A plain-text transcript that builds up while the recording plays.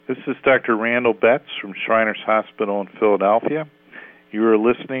This is Dr. Randall Betts from Shriners Hospital in Philadelphia. You are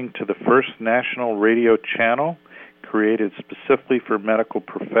listening to the first national radio channel created specifically for medical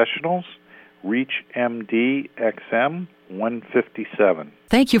professionals, ReachMD XM 157.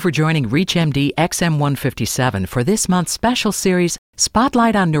 Thank you for joining ReachMD XM 157 for this month's special series,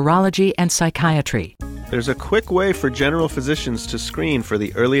 Spotlight on Neurology and Psychiatry. There's a quick way for general physicians to screen for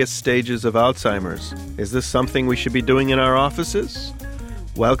the earliest stages of Alzheimer's. Is this something we should be doing in our offices?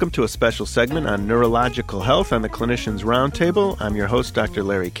 Welcome to a special segment on neurological health on the Clinicians Roundtable. I'm your host, Dr.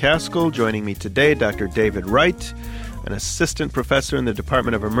 Larry Caskell. Joining me today, Dr. David Wright, an assistant professor in the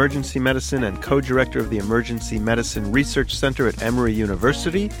Department of Emergency Medicine and co-director of the Emergency Medicine Research Center at Emory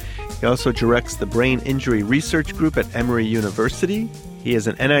University. He also directs the Brain Injury Research Group at Emory University. He is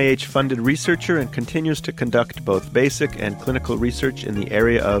an NIH-funded researcher and continues to conduct both basic and clinical research in the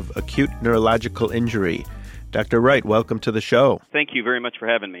area of acute neurological injury. Dr. Wright, welcome to the show. Thank you very much for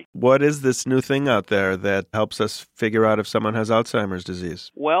having me. What is this new thing out there that helps us figure out if someone has Alzheimer's disease?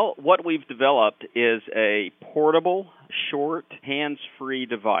 Well, what we've developed is a portable, short, hands-free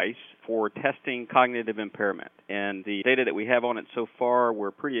device for testing cognitive impairment. And the data that we have on it so far,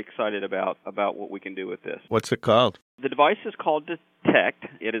 we're pretty excited about what we can do with this. What's it called? The device is called DETECT.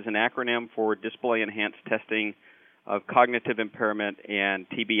 It is an acronym for Display Enhanced Testing of Cognitive Impairment and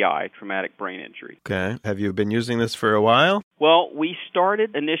TBI, Traumatic Brain Injury. Okay. Have you been using this for a while? Well, we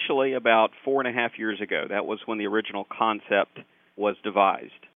started initially about 4.5 years ago. That was when the original concept was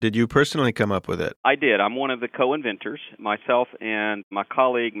devised. Did you personally come up with it? I did. I'm one of the co-inventors, myself and my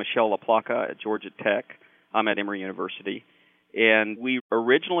colleague Michelle LaPlaca at Georgia Tech. I'm at Emory University. And we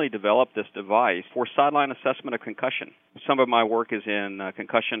originally developed this device for sideline assessment of concussion. Some of my work is in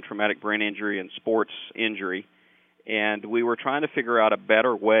concussion, traumatic brain injury, and sports injury. And we were trying to figure out a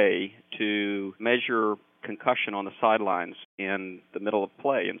better way to measure concussion on the sidelines in the middle of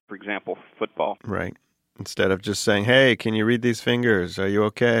play, in, for example, football. Right. Instead of just saying, hey, can you read these fingers? Are you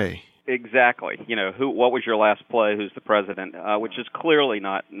okay? Exactly. You know, what was your last play? Who's the president? Which is clearly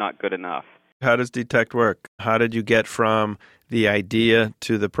not good enough. How does DETECT work? How did you get from the idea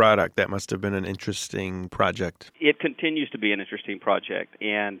to the product? That must have been an interesting project. It continues to be an interesting project.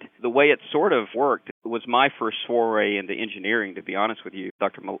 And the way it sort of worked was my first foray into engineering, to be honest with you.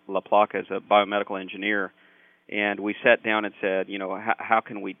 Dr. LaPlaca is a biomedical engineer. And we sat down and said, how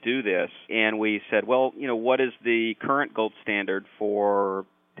can we do this? And we said, well, what is the current gold standard for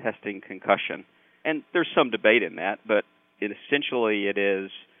testing concussion? And there's some debate in that, but essentially it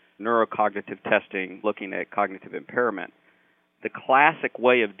is neurocognitive testing looking at cognitive impairment. The classic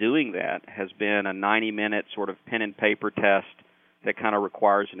way of doing that has been a 90-minute sort of pen and paper test that kind of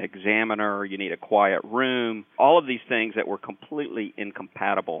requires an examiner. You need a quiet room. All of these things that were completely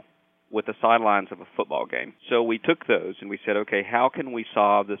incompatible with the sidelines of a football game. So we took those and we said, okay, how can we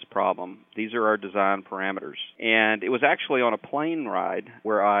solve this problem? These are our design parameters. And it was actually on a plane ride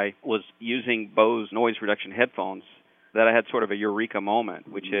where I was using Bose noise reduction headphones that I had sort of a eureka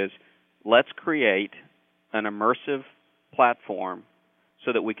moment, which is let's create an immersive platform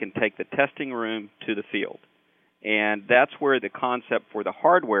so that we can take the testing room to the field. And that's where the concept for the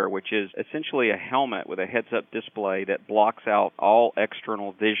hardware, which is essentially a helmet with a heads-up display that blocks out all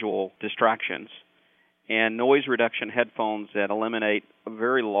external visual distractions, and noise reduction headphones that eliminate a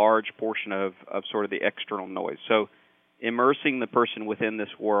very large portion of sort of the external noise. So immersing the person within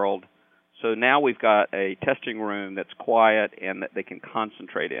this world. So now we've got a testing room that's quiet and that they can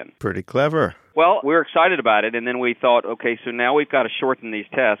concentrate in. Pretty clever. Well, we're excited about it, and then we thought, okay, so now we've got to shorten these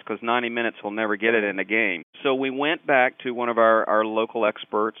tests because 90 minutes will never get it in a game. So we went back to one of our local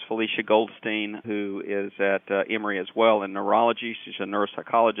experts, Felicia Goldstein, who is at Emory as well in neurology. She's a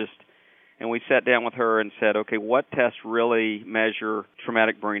neuropsychologist. And we sat down with her and said, okay, what tests really measure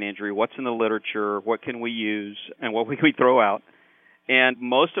traumatic brain injury? What's in the literature? What can we use? And what can we throw out? And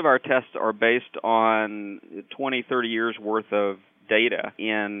most of our tests are based on 20, 30 years worth of data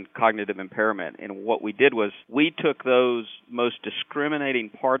in cognitive impairment. And what we did was we took those most discriminating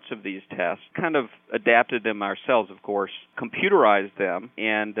parts of these tests, kind of adapted them ourselves, of course, computerized them,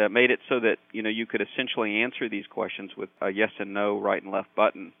 and made it so that, you could essentially answer these questions with a yes and no, right and left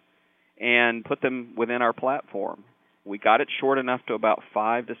button, and put them within our platform. We got it short enough to about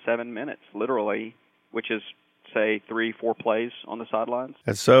 5 to 7 minutes, literally, which is, say, 3-4 plays on the sidelines.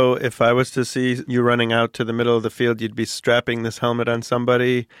 And so if I was to see you running out to the middle of the field, you'd be strapping this helmet on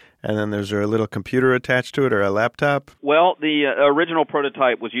somebody, and then there's a little computer attached to it or a laptop? Well, the original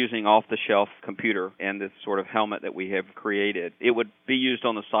prototype was using off-the-shelf computer and this sort of helmet that we have created. It would be used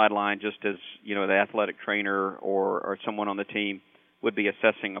on the sideline just as, the athletic trainer or someone on the team would be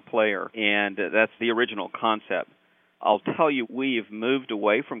assessing a player, and that's the original concept. I'll tell you, we've moved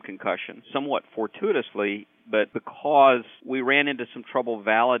away from concussion somewhat fortuitously, but because we ran into some trouble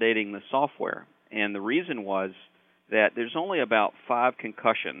validating the software. And the reason was that there's only about 5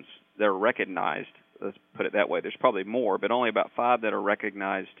 concussions that are recognized. Let's put it that way. There's probably more, but only about 5 that are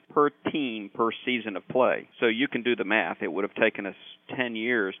recognized per team per season of play. So you can do the math. It would have taken us 10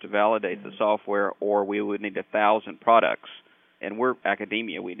 years to validate the software, or we would need 1,000 products. And we're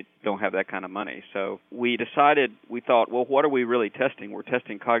academia. We don't have that kind of money. So we thought, well, what are we really testing? We're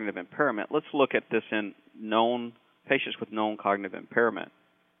testing cognitive impairment. Let's look at this in known patients with known cognitive impairment.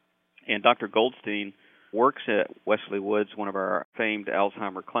 And Dr. Goldstein works at Wesley Woods, one of our famed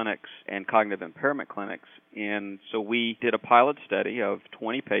Alzheimer clinics and cognitive impairment clinics. And so we did a pilot study of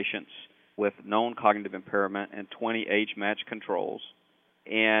 20 patients with known cognitive impairment and 20 age-matched controls.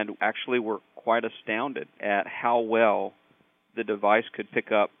 And actually we're quite astounded at how well the device could pick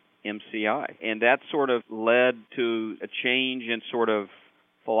up MCI. And that sort of led to a change in sort of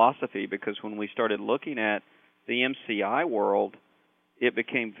philosophy, because when we started looking at the MCI world, it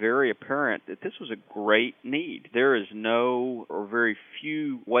became very apparent that this was a great need. There is no or very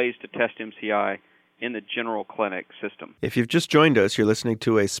few ways to test MCI in the general clinic system. If you've just joined us, you're listening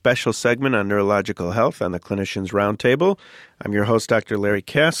to a special segment on neurological health on the Clinicians Roundtable. I'm your host, Dr. Larry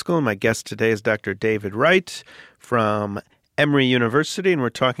Kaskel. My guest today is Dr. David Wright from Emory University, and we're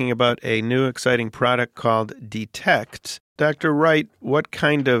talking about a new exciting product called Detect. Dr. Wright, what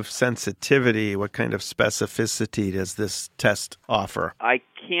kind of sensitivity, what kind of specificity does this test offer? I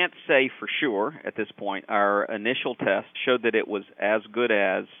can't say for sure at this point. Our initial test showed that it was as good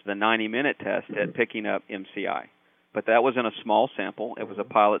as the 90-minute test at picking up MCI. But that was in a small sample. It was a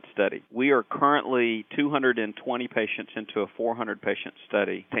pilot study. We are currently 220 patients into a 400-patient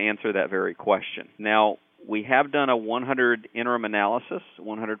study to answer that very question. Now, we have done a 100-patient interim analysis,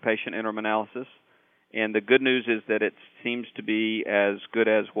 and the good news is that it seems to be as good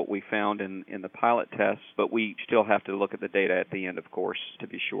as what we found in the pilot tests, but we still have to look at the data at the end, of course, to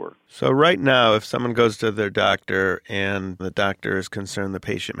be sure. So right now, if someone goes to their doctor and the doctor is concerned the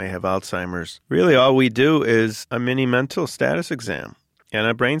patient may have Alzheimer's, really all we do is a mini mental status exam and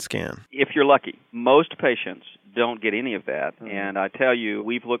a brain scan. If you're lucky. Most patients don't get any of that, and I tell you,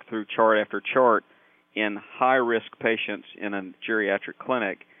 we've looked through chart after chart in high-risk patients in a geriatric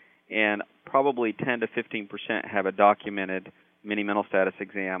clinic, and probably 10 to 15% have a documented mini-mental status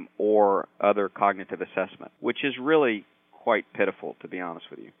exam or other cognitive assessment, which is really quite pitiful, to be honest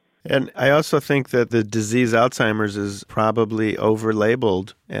with you. And I also think that the disease Alzheimer's is probably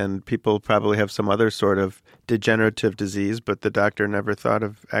overlabeled, and people probably have some other sort of degenerative disease, but the doctor never thought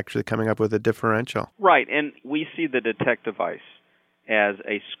of actually coming up with a differential. Right, and we see the Detect device as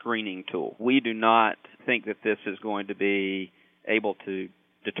a screening tool. We do not think that this is going to be able to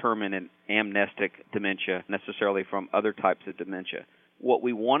determine an amnestic dementia necessarily from other types of dementia. What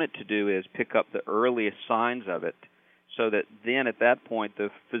we want it to do is pick up the earliest signs of it, so that then at that point the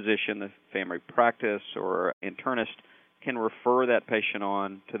physician, the family practice, or internist can refer that patient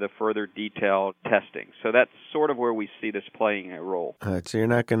on to the further detailed testing. So that's sort of where we see this playing a role. All right, so you're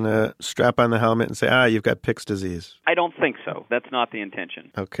not going to strap on the helmet and say, you've got Pick's disease. I don't think so. That's not the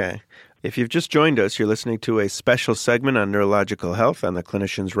intention. Okay. If you've just joined us, you're listening to a special segment on neurological health on the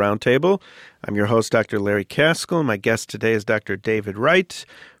Clinicians Roundtable. I'm your host, Dr. Larry Kaskel. My guest today is Dr. David Wright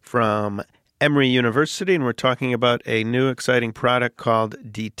from Emory University, and we're talking about a new exciting product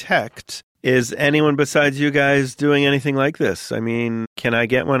called Detect. Is anyone besides you guys doing anything like this? I mean, can I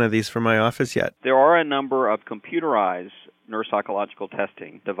get one of these for my office yet? There are a number of computerized neuropsychological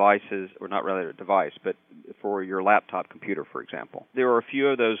testing devices, or not really a device, but for your laptop computer, for example. There are a few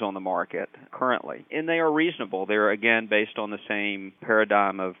of those on the market currently, and they are reasonable. They're, again, based on the same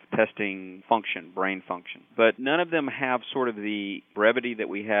paradigm of testing function, brain function. But none of them have sort of the brevity that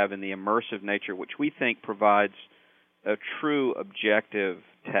we have in the immersive nature, which we think provides a true objective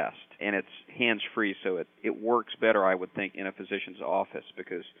test. And it's hands-free, so it works better, I would think, in a physician's office,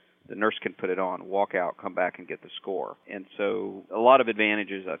 because the nurse can put it on, walk out, come back, and get the score. And so a lot of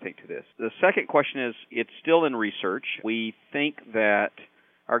advantages, I think, to this. The second question is, it's still in research. We think that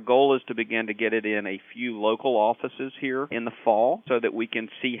our goal is to begin to get it in a few local offices here in the fall, so that we can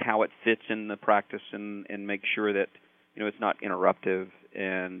see how it fits in the practice and make sure that it's not interruptive.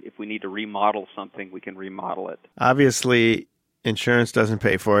 And if we need to remodel something, we can remodel it. Obviously, insurance doesn't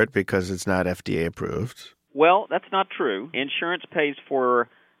pay for it because it's not FDA approved. Well, that's not true. Insurance pays for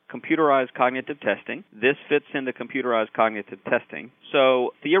computerized cognitive testing. This fits into computerized cognitive testing.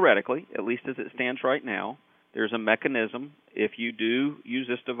 So theoretically, at least as it stands right now, there's a mechanism. If you do use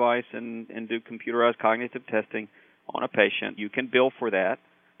this device and do computerized cognitive testing on a patient, you can bill for that.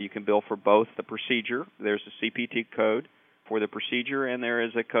 You can bill for both the procedure. There's a CPT code for the procedure, and there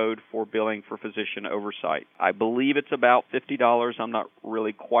is a code for billing for physician oversight. I believe it's about $50. I'm not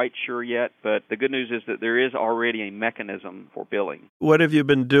really quite sure yet, but the good news is that there is already a mechanism for billing. What have you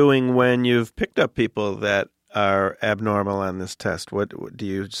been doing when you've picked up people that are abnormal on this test? What do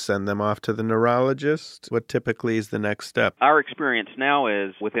you send them off to the neurologist? What typically is the next step? Our experience now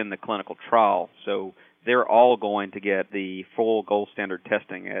is within the clinical trial, so they're all going to get the full gold standard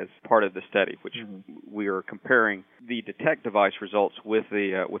testing as part of the study, which we are comparing the Detect device results with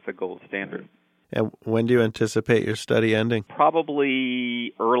the gold standard. And when do you anticipate your study ending?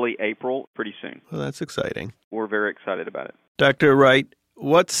 Probably early April, pretty soon. Well, that's exciting. We're very excited about it. Dr. Wright,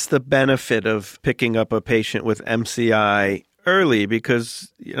 what's the benefit of picking up a patient with MCI early?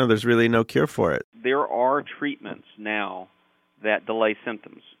 Because, there's really no cure for it. There are treatments now that delay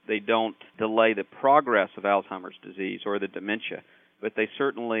symptoms. They don't delay the progress of Alzheimer's disease or the dementia, but they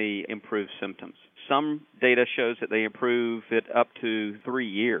certainly improve symptoms. Some data shows that they improve it up to 3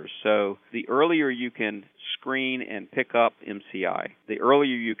 years. So the earlier you can screen and pick up MCI, the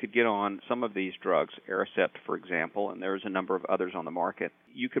earlier you could get on some of these drugs, Aricept, for example, and there's a number of others on the market.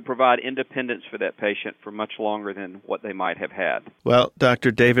 You could provide independence for that patient for much longer than what they might have had. Well,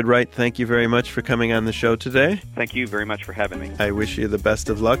 Dr. David Wright, thank you very much for coming on the show today. Thank you very much for having me. I wish you the best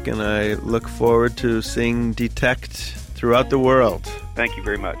of luck, and I look forward to seeing Detect throughout the world. Thank you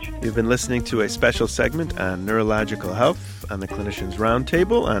very much. You've been listening to a special segment on neurological health on the Clinicians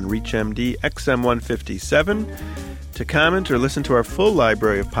Roundtable on ReachMD XM157. To comment or listen to our full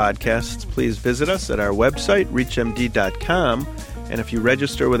library of podcasts, please visit us at our website, reachmd.com. And if you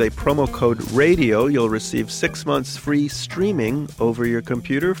register with a promo code RADIO, you'll receive 6 months free streaming over your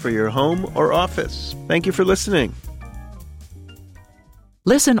computer for your home or office. Thank you for listening.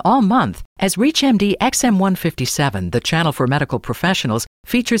 Listen all month as ReachMD XM157, the channel for medical professionals,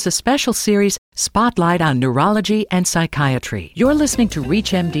 features a special series, Spotlight on Neurology and Psychiatry. You're listening to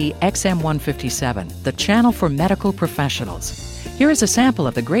ReachMD XM157, the channel for medical professionals. Here is a sample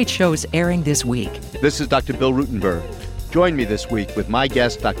of the great shows airing this week. This is Dr. Bill Rutenberg. Join me this week with my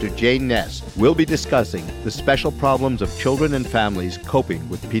guest, Dr. Jane Ness. We'll be discussing the special problems of children and families coping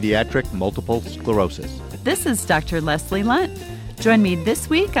with pediatric multiple sclerosis. This is Dr. Leslie Lunt. Join me this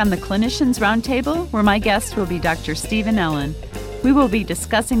week on the Clinicians Roundtable, where my guest will be Dr. Stephen Ellen. We will be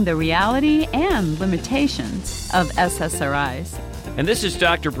discussing the reality and limitations of SSRIs. And this is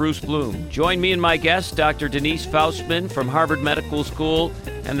Dr. Bruce Bloom. Join me and my guest, Dr. Denise Faustman from Harvard Medical School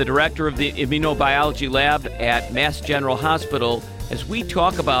and the director of the Immunobiology Lab at Mass General Hospital, as we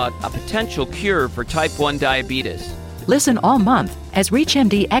talk about a potential cure for type 1 diabetes. Listen all month as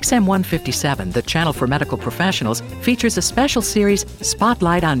ReachMD XM157, the channel for medical professionals, features a special series,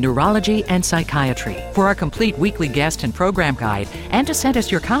 Spotlight on Neurology and Psychiatry. For our complete weekly guest and program guide and to send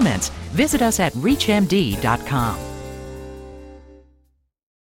us your comments, visit us at reachmd.com.